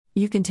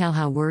You can tell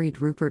how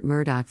worried Rupert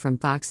Murdoch from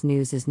Fox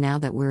News is now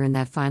that we're in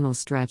that final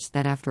stretch,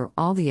 that after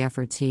all the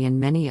efforts he and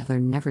many other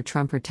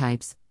never-Trumper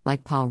types,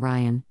 like Paul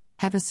Ryan,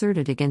 have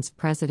asserted against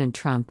President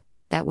Trump,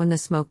 that when the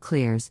smoke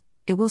clears,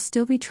 it will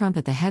still be Trump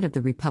at the head of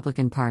the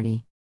Republican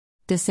Party.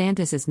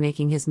 DeSantis is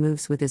making his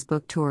moves with his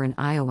book tour in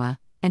Iowa,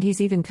 and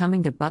he's even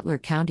coming to Butler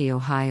County,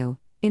 Ohio,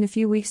 in a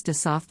few weeks to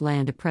soft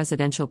land a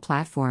presidential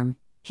platform,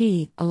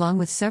 he, along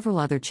with several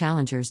other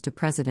challengers to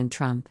President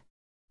Trump.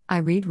 I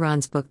read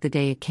Ron's book the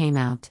day it came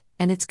out,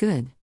 and it's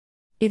good.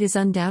 It is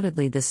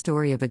undoubtedly the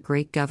story of a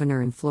great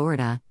governor in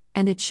Florida,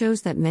 and it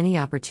shows that many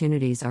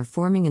opportunities are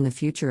forming in the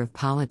future of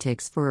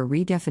politics for a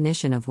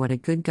redefinition of what a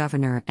good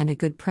governor and a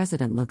good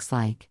president looks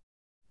like.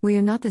 We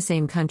are not the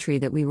same country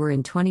that we were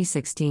in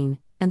 2016,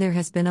 and there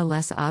has been a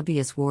less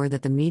obvious war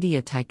that the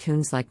media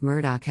tycoons like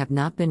Murdoch have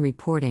not been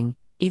reporting,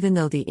 even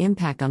though the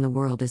impact on the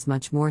world is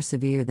much more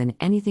severe than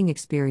anything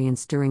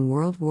experienced during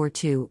World War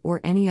II or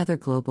any other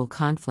global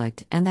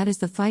conflict, and that is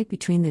the fight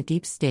between the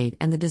deep state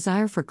and the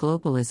desire for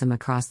globalism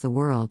across the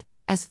world,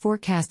 as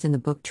forecast in the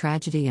book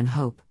Tragedy and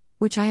Hope,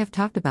 which I have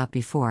talked about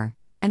before,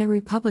 and a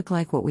republic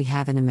like what we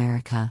have in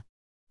America.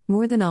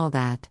 More than all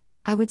that,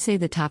 I would say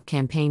the top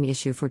campaign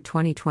issue for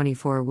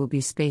 2024 will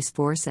be Space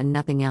Force and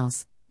nothing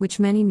else,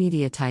 which many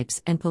media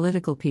types and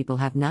political people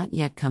have not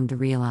yet come to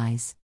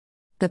realize.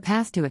 The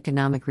path to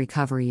economic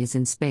recovery is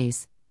in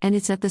space, and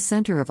it's at the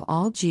center of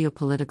all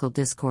geopolitical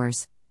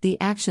discourse, the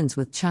actions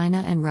with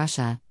China and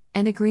Russia,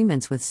 and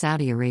agreements with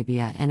Saudi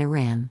Arabia and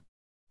Iran.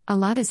 A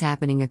lot is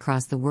happening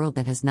across the world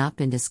that has not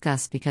been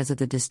discussed because of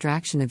the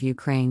distraction of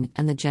Ukraine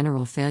and the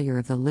general failure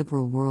of the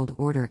liberal world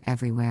order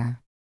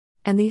everywhere.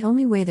 And the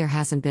only way there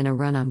hasn't been a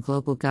run on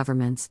global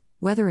governments,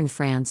 whether in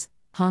France,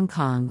 Hong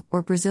Kong,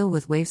 or Brazil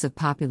with waves of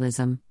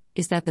populism,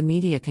 is that the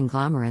media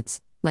conglomerates,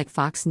 like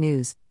Fox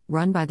News,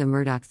 run by the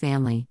Murdoch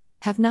family,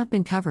 have not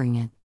been covering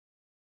it.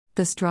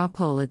 The straw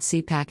poll at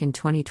CPAC in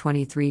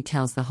 2023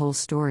 tells the whole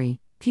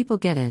story. People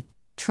get it.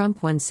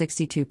 Trump won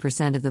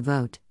 62% of the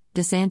vote,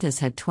 DeSantis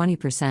had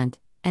 20%,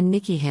 and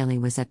Nikki Haley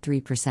was at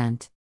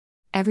 3%.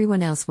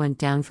 Everyone else went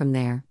down from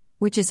there,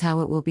 which is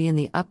how it will be in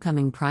the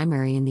upcoming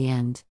primary in the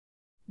end.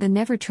 The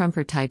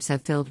never-Trumper types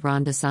have filled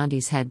Ron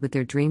DeSantis' head with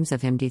their dreams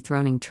of him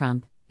dethroning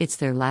Trump. It's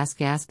their last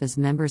gasp as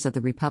members of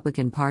the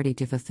Republican Party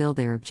to fulfill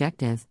their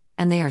objective,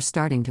 and they are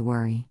starting to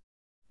worry.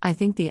 I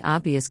think the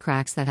obvious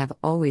cracks that have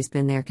always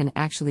been there can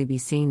actually be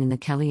seen in the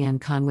Kellyanne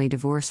Conway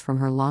divorce from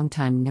her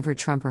longtime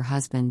never-Trumper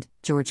husband,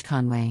 George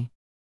Conway.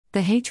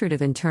 The hatred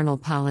of internal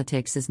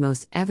politics is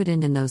most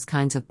evident in those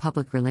kinds of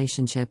public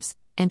relationships,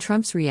 and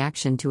Trump's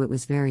reaction to it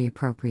was very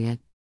appropriate.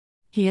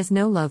 He has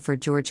no love for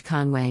George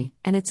Conway,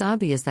 and it's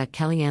obvious that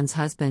Kellyanne's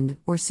husband,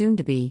 or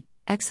soon-to-be,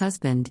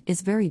 ex-husband,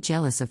 is very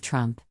jealous of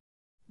Trump.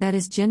 That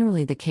is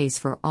generally the case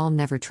for all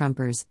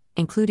never-Trumpers,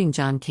 including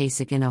John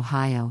Kasich in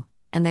Ohio,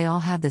 and they all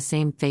have the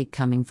same fate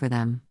coming for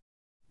them.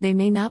 They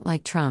may not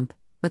like Trump,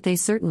 but they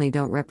certainly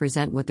don't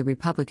represent what the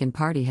Republican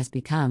Party has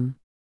become.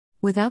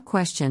 Without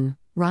question,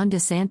 Ron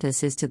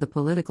DeSantis is to the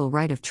political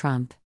right of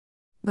Trump.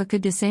 But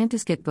could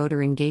DeSantis get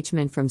voter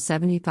engagement from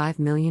 75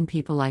 million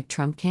people like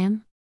Trump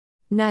can?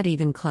 Not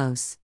even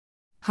close.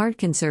 Hard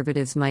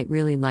conservatives might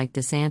really like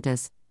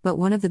DeSantis, but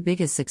one of the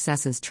biggest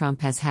successes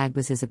Trump has had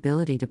was his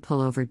ability to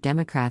pull over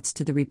Democrats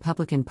to the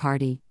Republican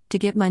Party, to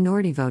get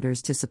minority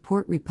voters to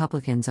support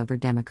Republicans over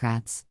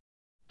Democrats.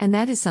 And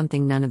that is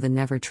something none of the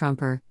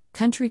never-Trumper,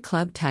 country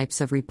club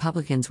types of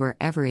Republicans were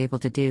ever able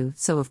to do,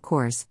 so of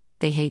course,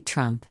 they hate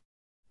Trump.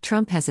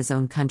 Trump has his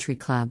own country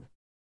club.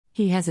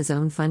 He has his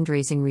own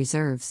fundraising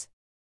reserves.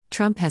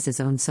 Trump has his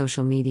own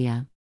social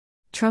media.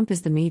 Trump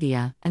is the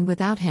media, and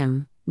without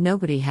him,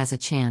 nobody has a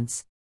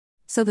chance.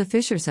 So the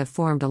fissures have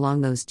formed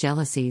along those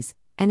jealousies,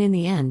 and in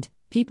the end,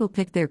 people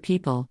pick their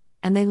people,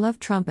 and they love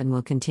Trump and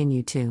will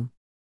continue to.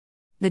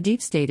 The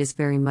deep state is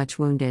very much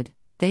wounded.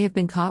 They have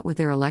been caught with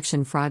their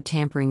election fraud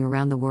tampering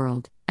around the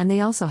world, and they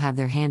also have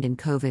their hand in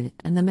COVID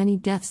and the many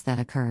deaths that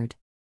occurred.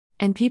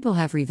 And people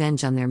have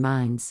revenge on their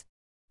minds.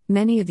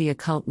 Many of the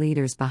occult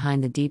leaders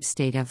behind the deep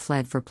state have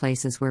fled for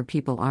places where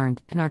people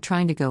aren't and are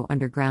trying to go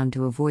underground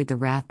to avoid the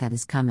wrath that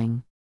is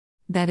coming.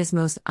 That is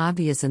most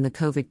obvious in the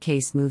COVID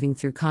case moving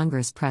through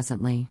Congress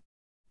presently.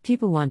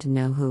 People want to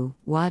know who,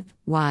 what,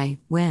 why,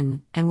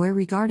 when, and where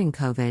regarding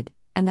COVID,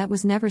 and that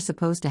was never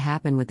supposed to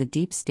happen with the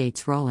deep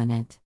state's role in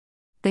it.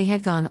 They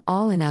had gone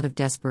all in out of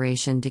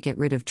desperation to get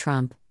rid of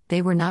Trump.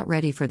 They were not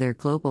ready for their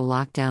global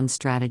lockdown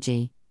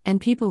strategy, and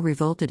people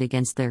revolted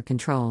against their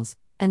controls,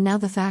 and now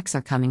the facts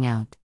are coming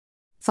out.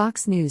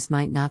 Fox News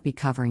might not be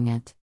covering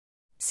it.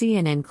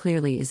 CNN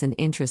clearly isn't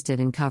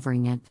interested in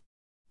covering it.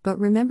 But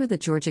remember the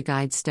Georgia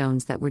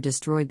Guidestones that were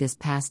destroyed this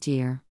past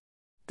year.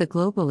 The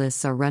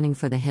globalists are running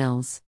for the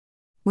hills.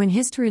 When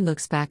history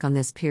looks back on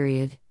this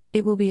period,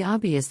 it will be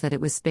obvious that it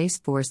was Space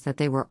Force that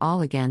they were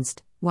all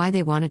against, why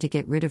they wanted to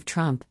get rid of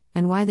Trump,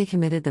 and why they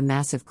committed the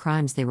massive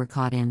crimes they were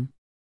caught in.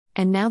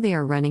 And now they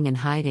are running and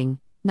hiding,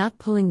 not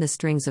pulling the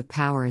strings of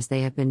power as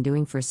they have been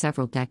doing for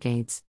several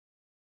decades.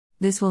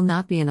 This will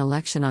not be an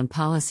election on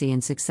policy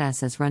and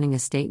success as running a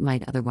state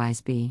might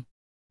otherwise be.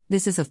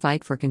 This is a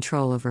fight for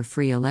control over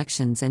free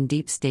elections and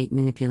deep state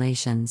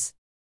manipulations.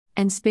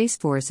 And Space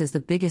Force is the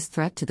biggest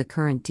threat to the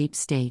current deep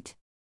state.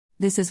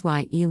 This is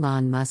why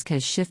Elon Musk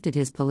has shifted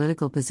his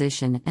political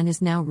position and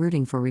is now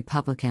rooting for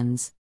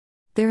Republicans.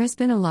 There has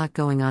been a lot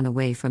going on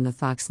away from the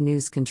Fox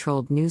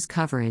News-controlled news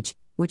coverage,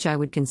 which I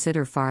would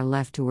consider far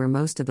left to where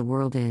most of the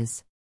world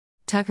is.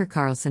 Tucker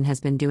Carlson has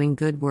been doing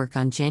good work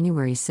on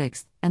January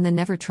 6, and the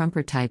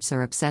never-Trumper types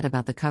are upset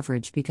about the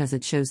coverage because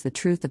it shows the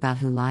truth about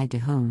who lied to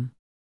whom.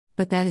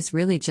 But that is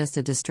really just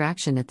a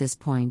distraction at this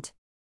point.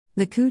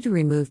 The coup to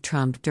remove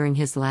Trump during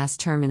his last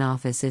term in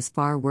office is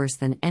far worse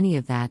than any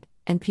of that,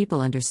 and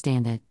people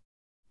understand it.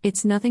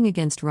 It's nothing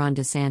against Ron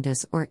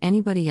DeSantis or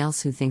anybody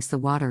else who thinks the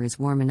water is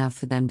warm enough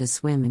for them to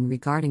swim in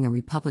regarding a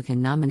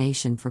Republican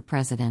nomination for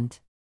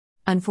president.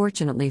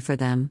 Unfortunately for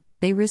them,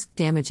 they risk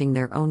damaging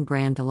their own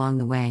brand along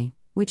the way,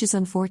 which is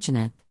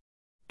unfortunate.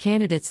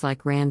 Candidates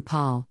like Rand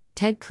Paul,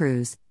 Ted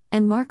Cruz,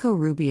 and Marco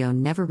Rubio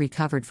never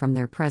recovered from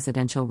their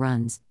presidential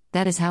runs.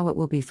 That is how it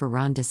will be for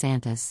Ron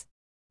DeSantis.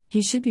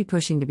 He should be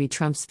pushing to be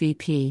Trump's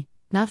VP,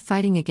 not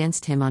fighting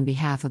against him on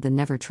behalf of the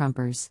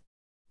never-Trumpers.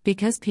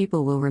 Because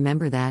people will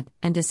remember that,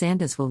 and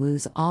DeSantis will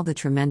lose all the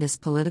tremendous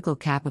political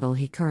capital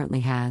he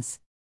currently has.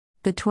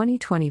 The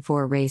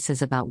 2024 race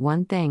is about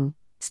one thing: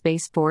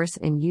 Space Force,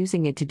 and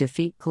using it to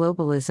defeat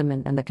globalism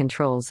and the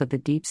controls of the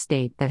deep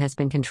state that has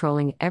been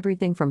controlling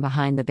everything from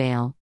behind the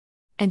veil.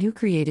 And who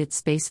created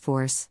Space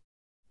Force?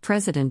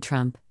 President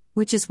Trump,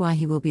 which is why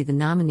he will be the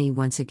nominee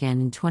once again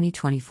in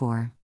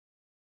 2024.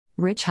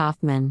 Rich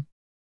Hoffman.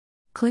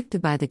 Click to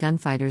buy The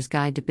Gunfighter's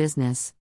Guide to Business.